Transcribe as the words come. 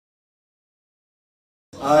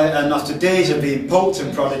And after days of being poked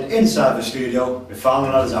and prodded inside the studio, we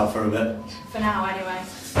finally let us out for a bit. For now, anyway.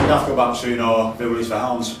 We'd have to go back soon or they'll release the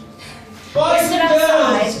hounds. We stood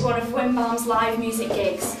outside one of Winbalm's live music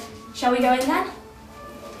gigs. Shall we go in then?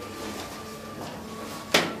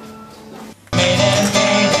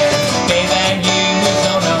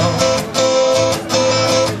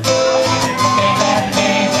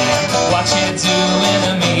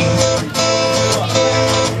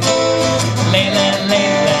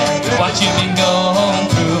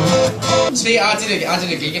 See, I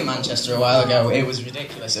did a gig in Manchester a while ago. It was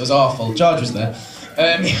ridiculous. It was awful. George was there.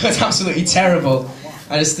 It was absolutely terrible.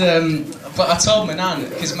 I just, but I told my nan,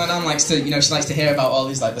 because my nan likes to, she likes to hear about all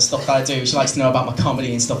these, like, the stuff that I do. She likes to know about my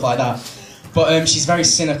comedy and stuff like that. But she's very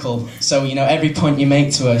cynical. So, every point you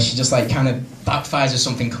make to her, she just, like, kind of backfires with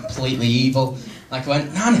something completely evil. Like, I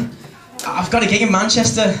went, Nan, I've got a gig in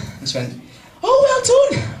Manchester. And she went, oh, well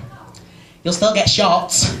done. You'll still get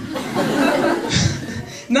shots.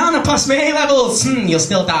 Nan, I passed my A-levels. You'll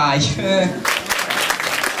still die.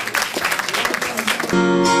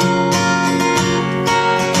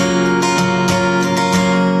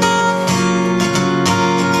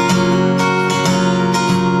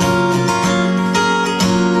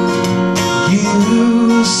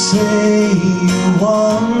 You say you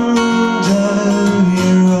wander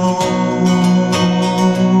your own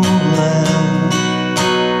land,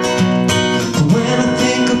 but when I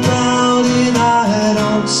think about it, I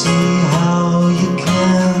don't see how you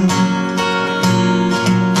can.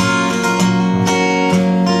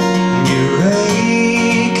 You're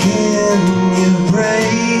aching, you're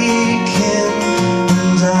breaking,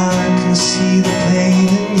 and I can see the pain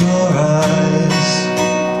in your eyes.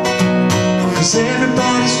 'Cause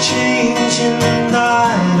everybody's changing and I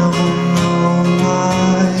don't know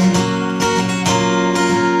why.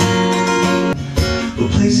 The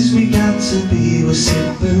places we got to be, we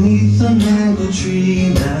sit beneath the mango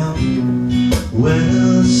tree now.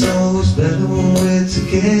 Well, it's always better when we're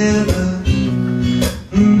together.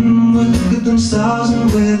 We look at them stars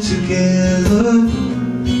and we're together.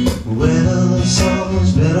 Well, it's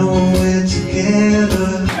always better when we're together.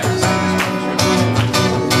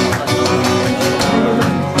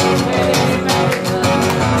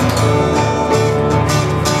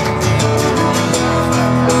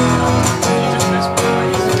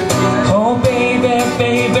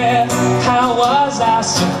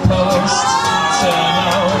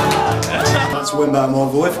 That's Winbalm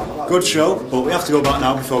over with. Good show, but we have to go back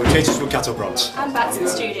now before we chase us with cattle prods. And back to the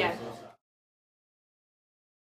studio.